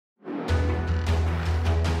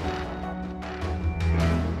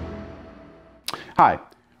Hi,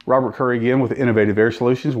 Robert Currie again with Innovative Air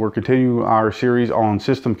Solutions. We're continuing our series on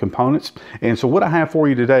system components. And so what I have for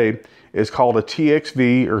you today is called a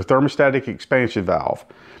TXV, or Thermostatic Expansion Valve.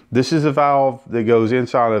 This is a valve that goes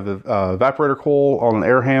inside of the evaporator coil on an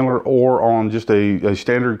air handler or on just a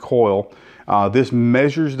standard coil. This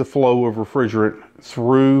measures the flow of refrigerant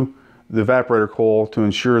through the evaporator coil to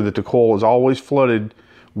ensure that the coil is always flooded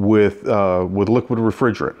with liquid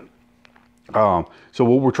refrigerant. So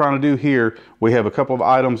what we're trying to do here, we have a couple of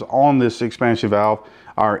items on this expansion valve.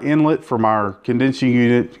 Our inlet from our condensing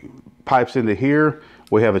unit pipes into here.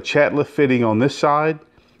 We have a chat lift fitting on this side,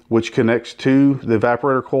 which connects to the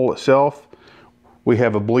evaporator coil itself. We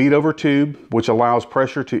have a bleed over tube, which allows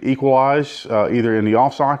pressure to equalize either in the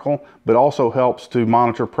off cycle, but also helps to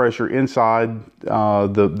monitor pressure inside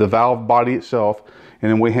the valve body itself.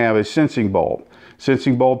 And then we have a sensing bulb.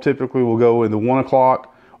 Sensing bulb typically will go in the 1 o'clock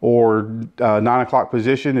or 9 o'clock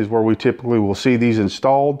position is where we typically will see these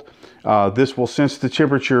installed. This will sense the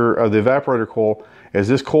temperature of the evaporator coil. As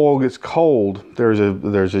this coil gets cold, there's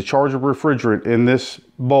a charge of refrigerant in this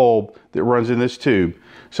bulb that runs in this tube.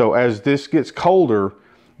 So as this gets colder,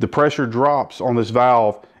 the pressure drops on this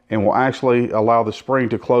valve and will actually allow the spring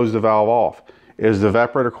to close the valve off. As the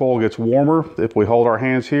evaporator coil gets warmer, if we hold our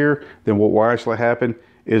hands here, then what will actually happen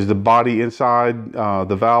is the body inside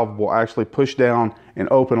the valve will actually push down and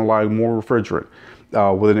open, allowing more refrigerant.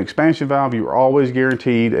 With an expansion valve, you are always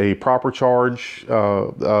guaranteed a proper charge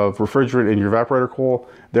of refrigerant in your evaporator coil,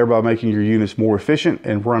 thereby making your units more efficient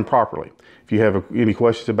and run properly. If you have any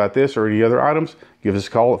questions about this or any other items, give us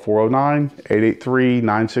a call at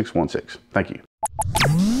 409-883-9616. Thank you.